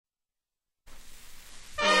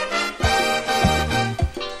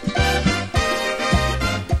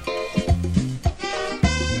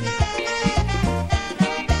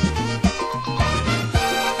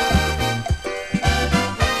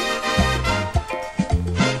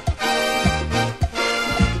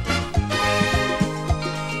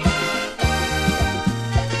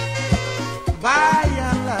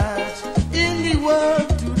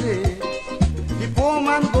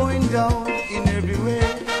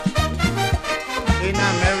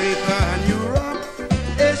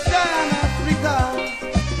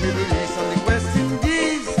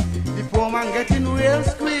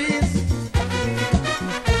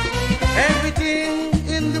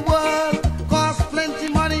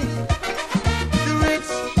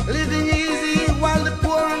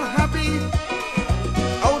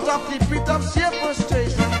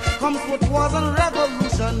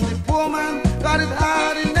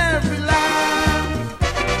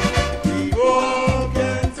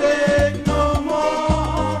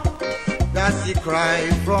cry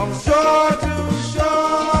from shore to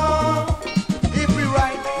shore. If we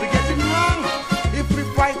right, we get it wrong. If we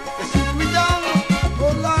fight, they shoot we down.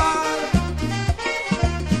 Oh Lord,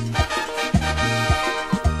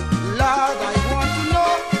 Lord, I want to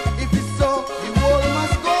know if it's so, the world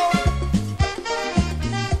must go.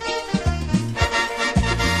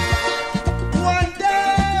 One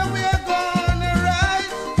day we're gonna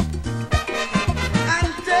rise and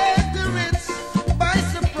take the rich by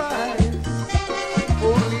surprise.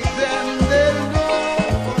 Only then they'll know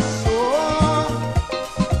for sure.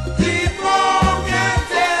 People can't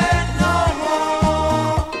take no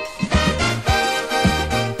more.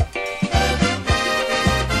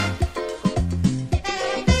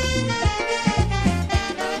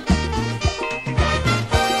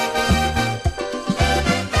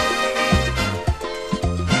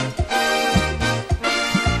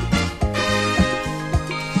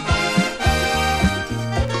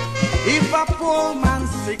 If a poor man's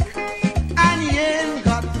sick and he ain't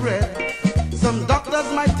got bread, some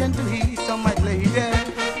doctors might tend to heal, some might lay dead.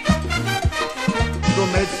 Though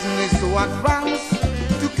medicine is so advanced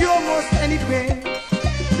to cure most any pain,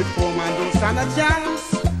 the poor man don't stand a chance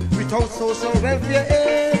without social welfare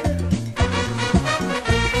aid.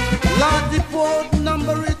 Lord, the poor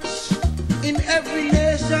number rich in every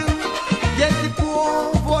nation, yet the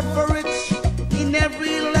poor vote for rich in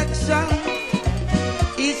every election.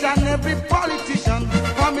 Each and every politician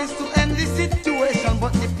promised to end the situation,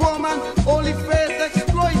 but the poor man only face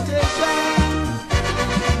exploitation.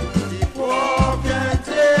 The poor can't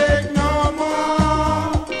take no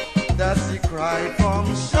more. That's the cry from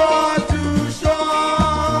shore to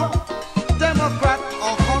shore. Democrat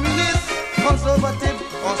or communist, conservative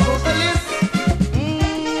or socialist.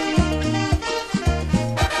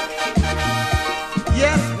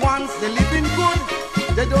 Yes, once they living good,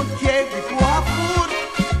 they don't care if the poor have food.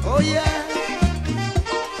 Oh yeah.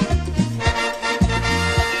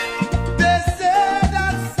 They say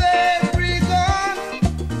that slavery gone,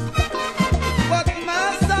 but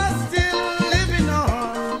master's still living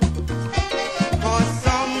on. For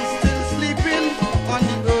some still sleeping on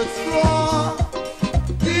the earth's floor.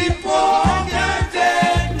 The poor can't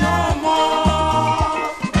take no more.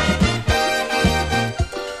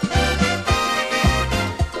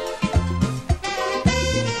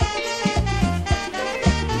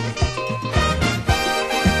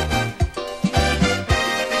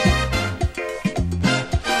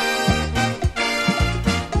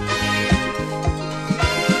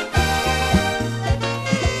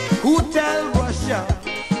 Who tell Russia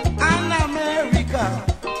and America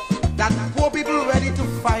that poor people ready to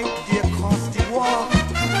fight their costly war?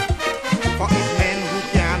 For it's men who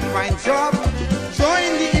can't find job, join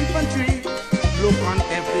the infantry. Look on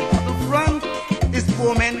every battlefront, it's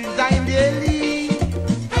poor men dying daily.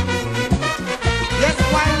 Yes,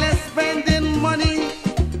 while they're spending money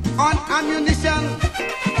on ammunition,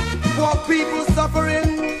 poor people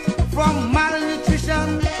suffering from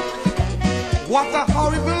malnutrition. What a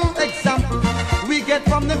horrible example we get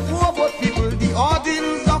from the poor but people. The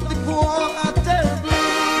ordeals of the poor are terrible.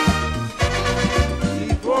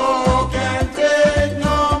 The poor can't take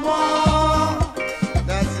no more.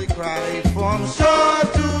 That's the cry from shore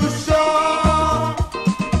to shore.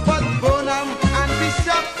 But Bonham and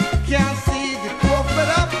Bishop can't see the poor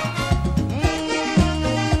fed up.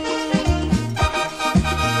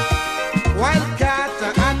 While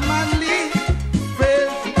Carter and Manley fail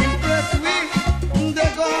to impress me,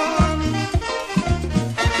 they're gone.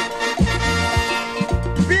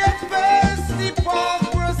 Bare-faced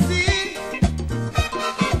hypocrisy,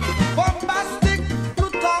 bombastic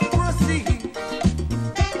plutocracy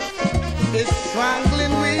is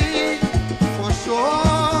strangling me for sure.